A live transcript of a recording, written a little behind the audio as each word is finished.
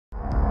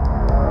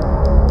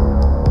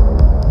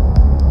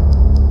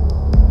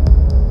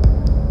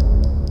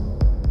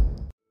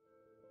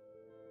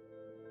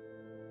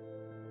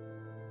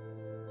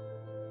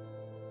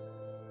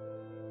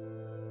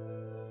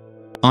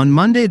On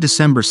Monday,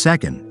 December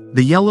 2nd,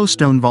 the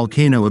Yellowstone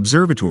Volcano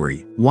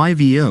Observatory,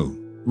 YVO,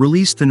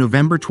 released the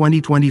November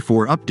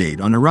 2024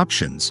 update on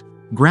eruptions,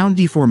 ground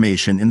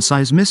deformation and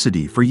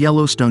seismicity for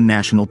Yellowstone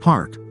National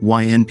Park,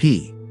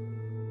 YNP.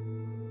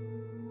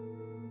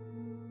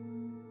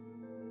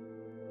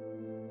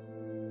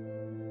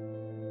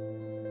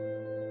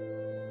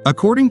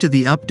 According to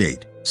the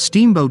update,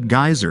 Steamboat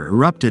Geyser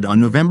erupted on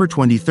November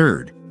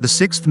 23, the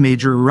sixth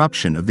major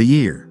eruption of the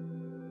year.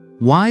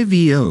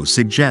 YVO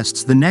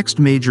suggests the next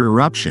major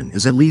eruption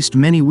is at least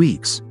many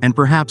weeks, and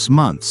perhaps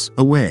months,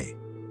 away.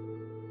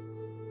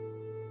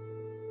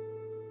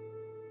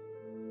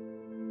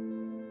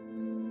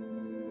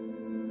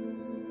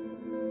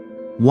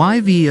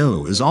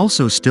 YVO is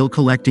also still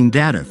collecting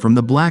data from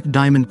the Black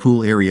Diamond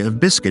Pool area of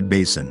Biscuit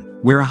Basin,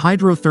 where a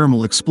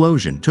hydrothermal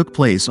explosion took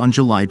place on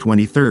July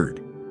 23.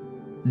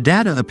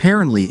 Data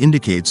apparently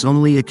indicates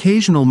only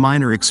occasional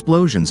minor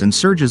explosions and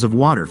surges of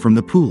water from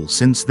the pool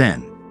since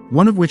then,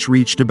 one of which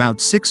reached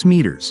about 6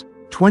 meters,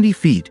 20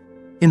 feet,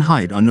 in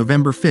height on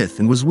November 5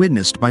 and was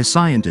witnessed by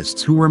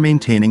scientists who were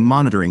maintaining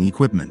monitoring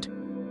equipment.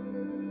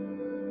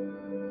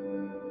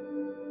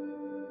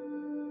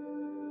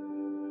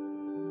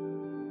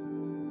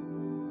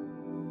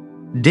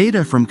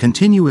 Data from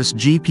continuous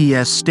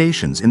GPS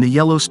stations in the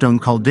Yellowstone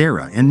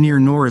caldera and near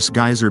Norris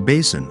Geyser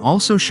Basin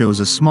also shows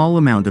a small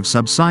amount of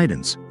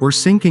subsidence, or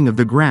sinking of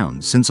the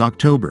ground since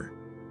October.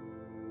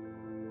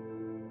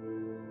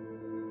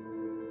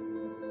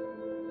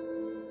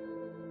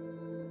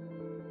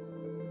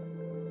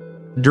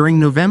 During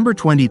November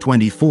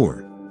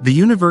 2024, the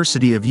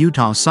University of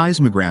Utah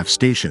seismograph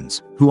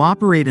stations, who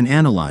operate and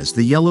analyze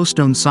the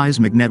Yellowstone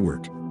seismic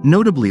network,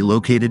 notably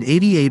located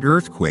 88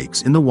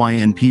 earthquakes in the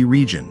YNP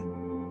region.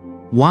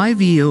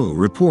 YVO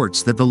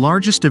reports that the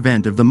largest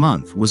event of the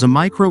month was a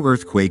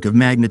micro-earthquake of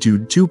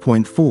magnitude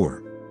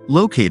 2.4,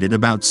 located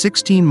about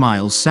 16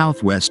 miles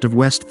southwest of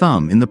West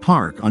Thumb in the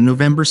park on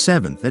November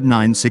 7 at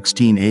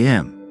 9:16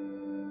 a.m.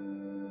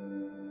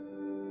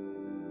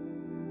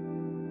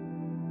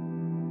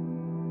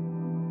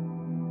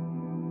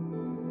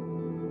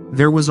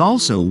 There was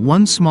also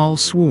one small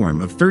swarm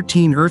of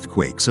 13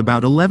 earthquakes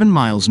about 11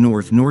 miles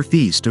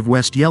north-northeast of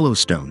West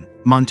Yellowstone,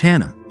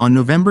 Montana, on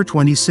November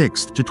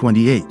 26 to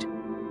 28.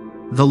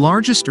 The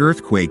largest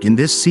earthquake in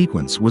this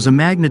sequence was a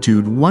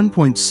magnitude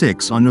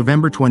 1.6 on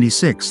November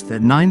 26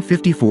 at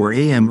 9:54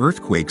 a.m.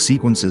 Earthquake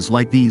sequences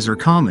like these are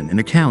common and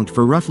account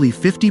for roughly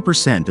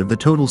 50% of the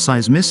total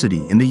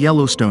seismicity in the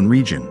Yellowstone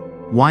region,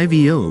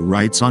 YVO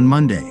writes on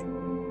Monday.